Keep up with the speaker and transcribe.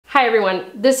Hi everyone,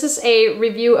 this is a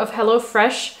review of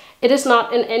HelloFresh. It is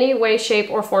not in any way, shape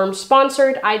or form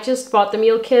sponsored. I just bought the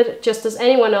meal kit just as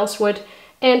anyone else would,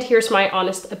 and here's my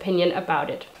honest opinion about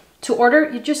it. To order,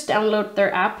 you just download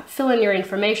their app, fill in your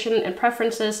information and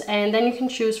preferences, and then you can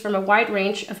choose from a wide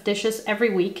range of dishes every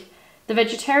week. The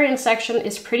vegetarian section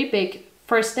is pretty big.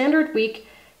 For a standard week,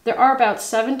 there are about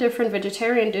 7 different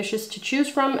vegetarian dishes to choose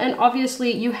from, and obviously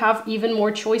you have even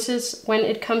more choices when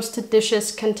it comes to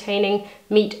dishes containing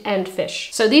meat and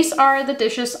fish. So these are the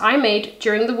dishes I made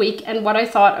during the week and what I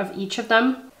thought of each of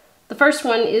them. The first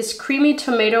one is creamy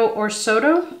tomato or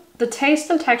soto. The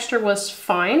taste and texture was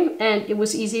fine and it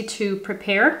was easy to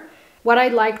prepare. What I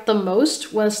liked the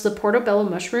most was the portobello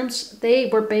mushrooms. They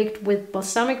were baked with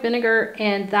balsamic vinegar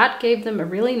and that gave them a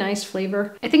really nice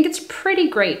flavor. I think it's pretty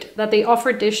great that they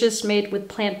offer dishes made with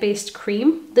plant-based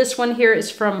cream. This one here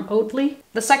is from Oatly.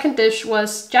 The second dish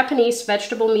was Japanese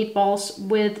vegetable meatballs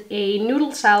with a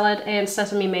noodle salad and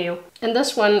sesame mayo. And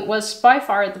this one was by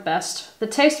far the best. The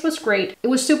taste was great. It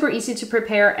was super easy to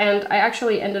prepare and I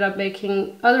actually ended up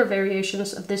making other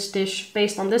variations of this dish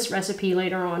based on this recipe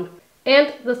later on.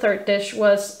 And the third dish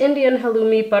was Indian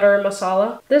halloumi butter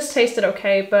masala. This tasted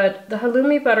okay, but the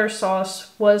halloumi butter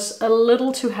sauce was a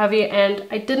little too heavy and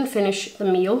I didn't finish the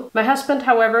meal. My husband,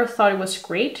 however, thought it was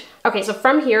great. Okay, so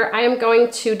from here I am going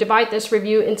to divide this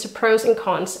review into pros and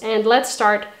cons, and let's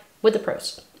start with the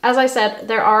pros. As I said,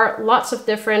 there are lots of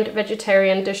different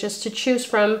vegetarian dishes to choose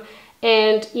from,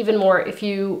 and even more if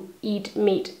you eat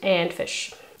meat and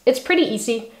fish. It's pretty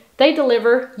easy. They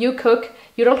deliver, you cook,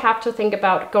 you don't have to think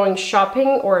about going shopping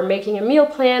or making a meal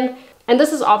plan, and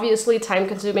this is obviously time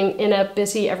consuming in a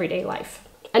busy everyday life.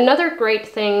 Another great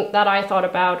thing that I thought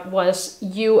about was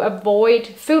you avoid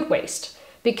food waste,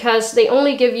 because they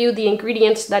only give you the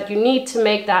ingredients that you need to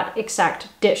make that exact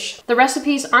dish. The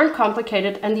recipes aren't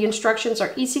complicated and the instructions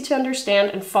are easy to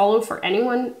understand and follow for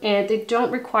anyone, and they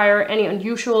don't require any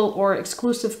unusual or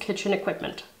exclusive kitchen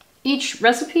equipment. Each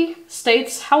recipe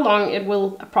states how long it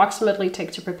will approximately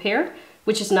take to prepare,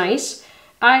 which is nice.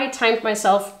 I timed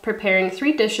myself preparing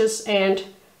 3 dishes and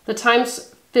the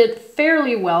times fit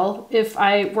fairly well if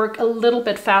I work a little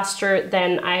bit faster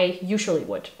than I usually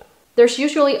would. There's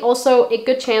usually also a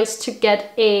good chance to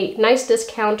get a nice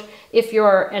discount if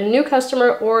you're a new customer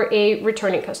or a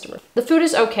returning customer. The food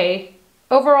is okay.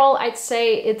 Overall, I'd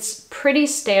say it's pretty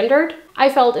standard. I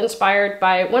felt inspired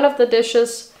by one of the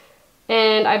dishes,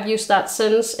 and I've used that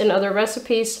since in other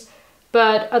recipes.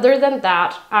 But other than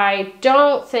that, I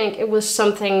don't think it was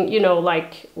something,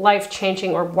 like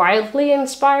life-changing or wildly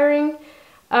inspiring.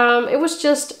 It was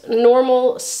just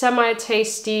normal,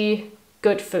 semi-tasty,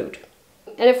 good food.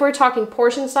 And if we're talking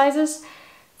portion sizes,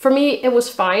 for me it was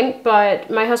fine, but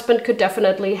my husband could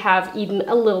definitely have eaten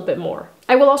a little bit more.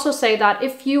 I will also say that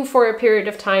if you, for a period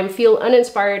of time, feel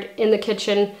uninspired in the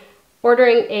kitchen,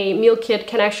 ordering a meal kit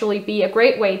can actually be a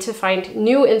great way to find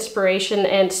new inspiration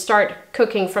and start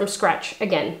cooking from scratch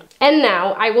again. And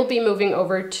now I will be moving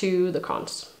over to the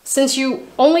cons. Since you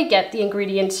only get the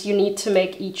ingredients you need to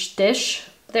make each dish,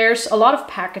 there's a lot of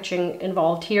packaging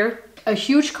involved here. A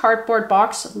huge cardboard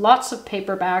box, lots of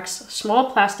paper bags, small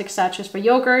plastic sachets for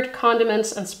yogurt,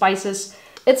 condiments and spices.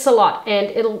 It's a lot and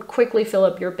it'll quickly fill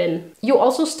up your bin. You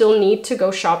also still need to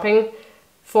go shopping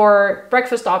for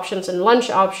breakfast options and lunch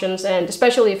options, and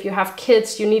especially if you have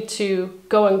kids, you need to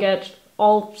go and get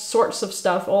all sorts of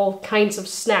stuff, all kinds of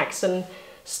snacks and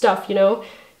stuff,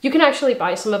 You can actually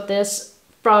buy some of this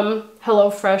from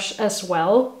HelloFresh as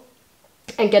well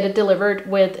and get it delivered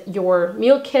with your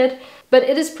meal kit, but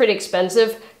it is pretty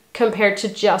expensive compared to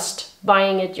just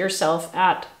buying it yourself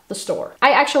at the store.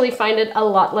 I actually find it a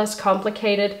lot less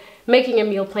complicated making a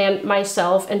meal plan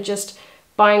myself and just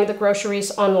buying the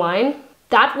groceries online.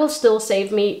 That will still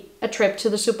save me a trip to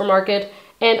the supermarket,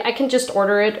 and I can just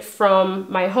order it from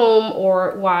my home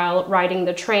or while riding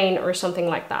the train or something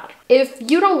like that. If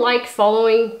you don't like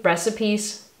following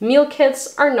recipes, meal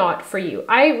kits are not for you.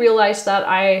 I realize that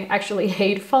I actually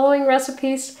hate following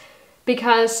recipes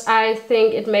because I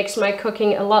think it makes my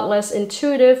cooking a lot less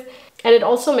intuitive, and it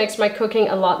also makes my cooking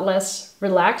a lot less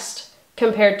relaxed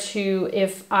compared to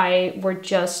if I were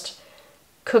just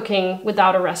cooking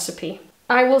without a recipe.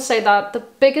 I will say that the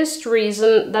biggest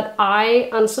reason that I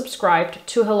unsubscribed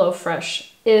to HelloFresh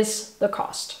is the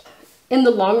cost. In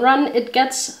the long run, it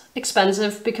gets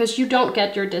expensive because you don't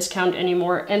get your discount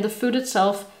anymore, and the food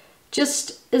itself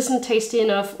just isn't tasty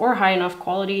enough or high enough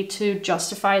quality to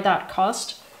justify that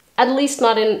cost. At least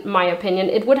not in my opinion.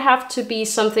 It would have to be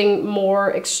something more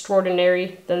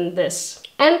extraordinary than this.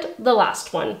 And the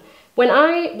last one. When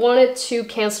I wanted to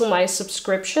cancel my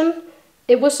subscription,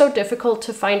 it was so difficult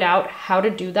to find out how to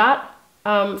do that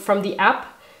from the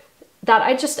app. that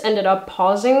I just ended up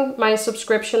pausing my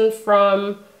subscription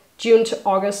from June to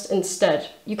August instead.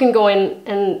 You can go in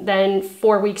and then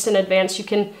 4 weeks in advance you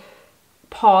can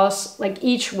pause like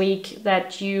each week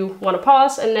that you want to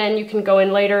pause, and then you can go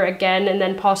in later again and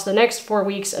then pause the next 4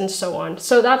 weeks and so on.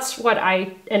 So that's what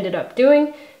I ended up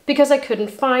doing because I couldn't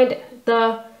find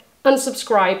the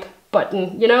unsubscribe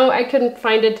button. You know, I couldn't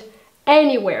find it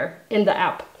anywhere in the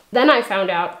app. Then I found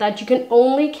out that you can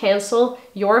only cancel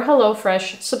your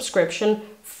HelloFresh subscription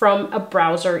from a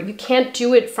browser. You can't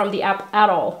do it from the app at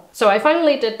all. So I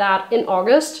finally did that in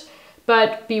August.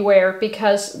 But beware,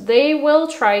 because they will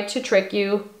try to trick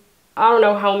you, I don't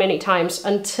know how many times,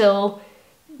 until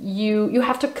you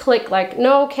have to click like,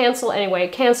 no, cancel anyway,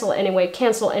 cancel anyway,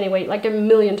 cancel anyway, like a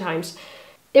million times.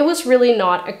 It was really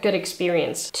not a good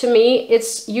experience. To me,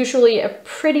 it's usually a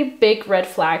pretty big red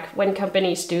flag when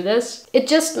companies do this. It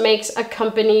just makes a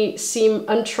company seem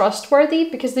untrustworthy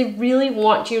because they really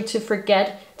want you to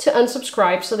forget to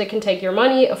unsubscribe so they can take your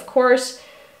money, of course.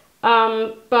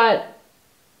 But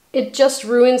it just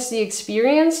ruins the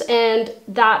experience, and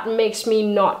that makes me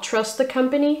not trust the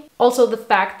company. Also, the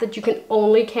fact that you can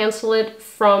only cancel it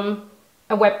from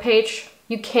a web page,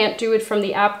 you can't do it from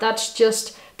the app, that's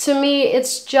just, to me,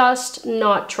 it's just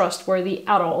not trustworthy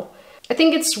at all. I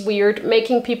think it's weird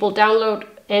making people download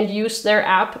and use their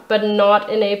app, but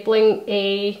not enabling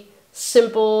a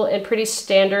simple and pretty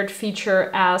standard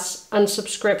feature as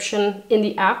unsubscription in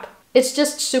the app. It's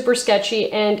just super sketchy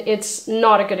and it's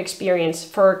not a good experience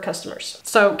for customers.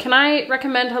 So can I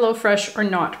recommend HelloFresh or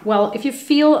not? Well, if you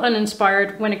feel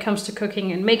uninspired when it comes to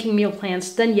cooking and making meal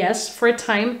plans, then yes, for a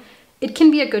time, it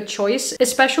can be a good choice,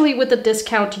 especially with the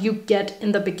discount you get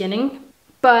in the beginning.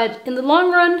 But in the long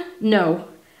run, no.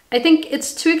 I think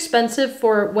it's too expensive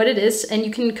for what it is, and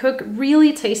you can cook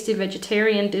really tasty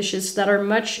vegetarian dishes that are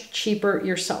much cheaper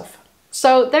yourself.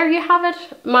 So there you have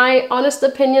it, my honest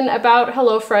opinion about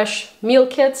HelloFresh meal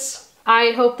kits.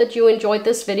 I hope that you enjoyed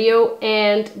this video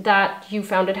and that you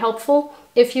found it helpful.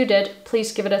 If you did,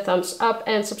 please give it a thumbs up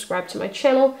and subscribe to my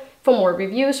channel for more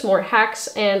reviews, more hacks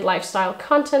and lifestyle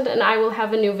content, and I will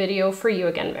have a new video for you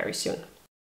again very soon.